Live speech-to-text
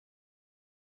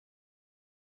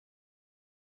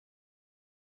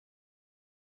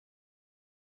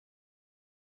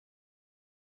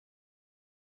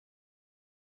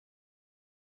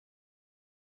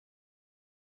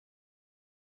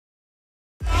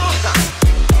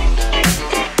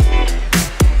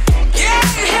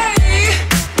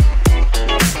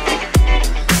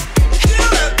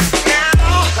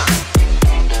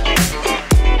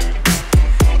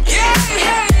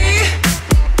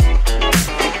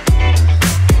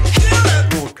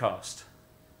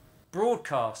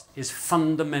broadcast is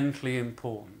fundamentally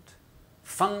important.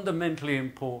 Fundamentally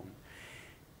important.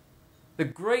 The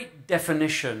great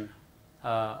definition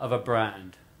of a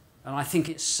brand, and I think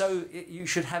it's so, you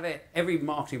should have it, every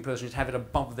marketing person should have it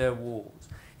above their walls,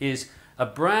 is a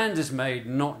brand is made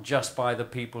not just by the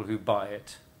people who buy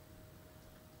it,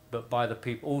 but by the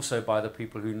people, also by the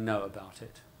people who know about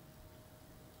it.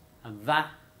 And that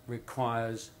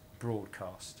requires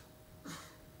broadcast.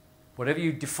 Whatever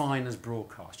you define as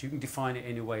broadcast, you can define it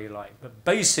any way you like, but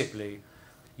basically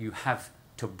you have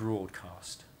to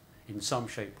broadcast in some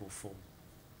shape or form.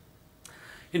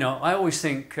 You know, I always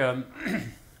think,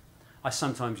 I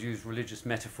sometimes use religious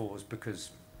metaphors because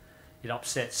it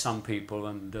upsets some people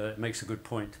and it makes a good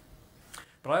point.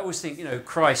 But I always think, you know,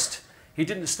 Christ, he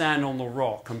didn't stand on the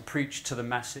rock and preach to the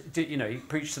masses. You know, he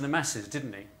preached to the masses,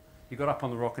 didn't he? He got up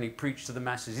on the rock and he preached to the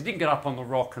masses. He didn't get up on the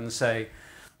rock and say,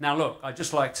 now look, I'd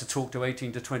just like to talk to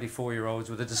 18 to 24-year-olds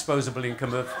with a disposable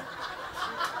income of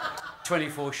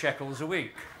 24 shekels a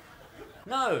week.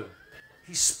 No,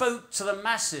 he spoke to the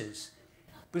masses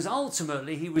because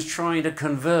ultimately he was trying to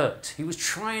convert. He was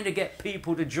trying to get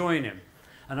people to join him.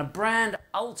 And a brand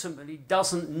ultimately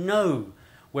doesn't know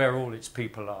where all its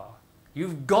people are.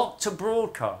 You've got to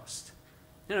broadcast.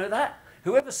 You know that,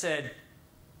 whoever said,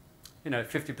 you know,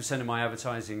 50% of my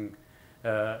advertising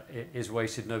is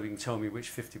wasted, nobody can tell me which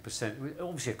 50%.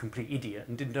 Obviously a complete idiot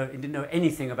and didn't know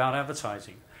anything about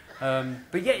advertising.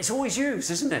 But yet it's always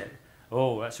used, isn't it?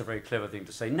 Oh, that's a very clever thing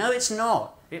to say. No, it's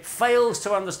not. It fails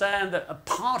to understand that a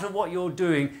part of what you're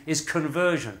doing is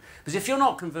conversion. Because if you're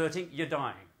not converting, you're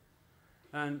dying.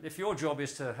 And if your job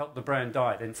is to help the brand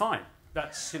die, then fine.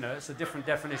 That's, you know, it's a different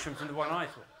definition from the one I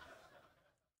thought.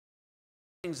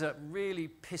 Things that really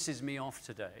pisses me off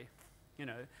today, you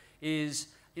know, is,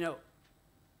 you know,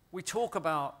 we talk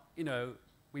about, you know,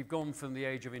 we've gone from the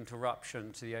age of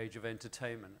interruption to the age of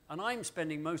entertainment. And I'm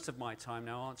spending most of my time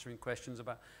now answering questions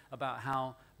about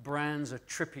how brands are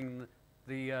tripping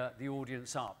the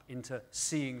audience up into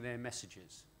seeing their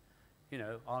messages. You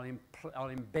know, I'll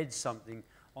embed something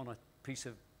on a piece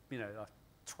of, you know, a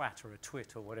twat or a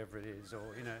twit or whatever it is,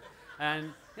 or, you know,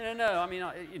 and, you know, no, I mean,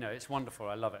 you know, it's wonderful,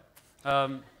 I love it.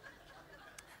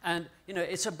 And, you know,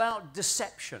 it's about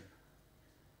deception.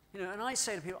 You know, and I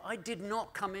say to people, I did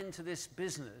not come into this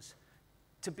business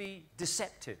to be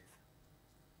deceptive.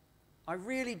 I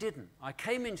really didn't. I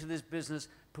came into this business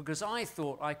because I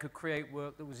thought I could create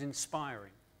work that was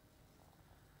inspiring.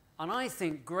 And I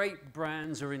think great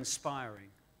brands are inspiring.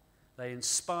 They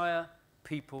inspire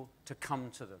people to come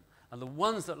to them. And the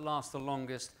ones that last the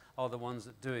longest are the ones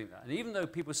that are doing that. And even though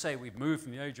people say we've moved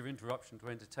from the age of interruption to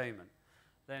entertainment,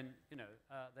 then, you know,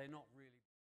 they're not really...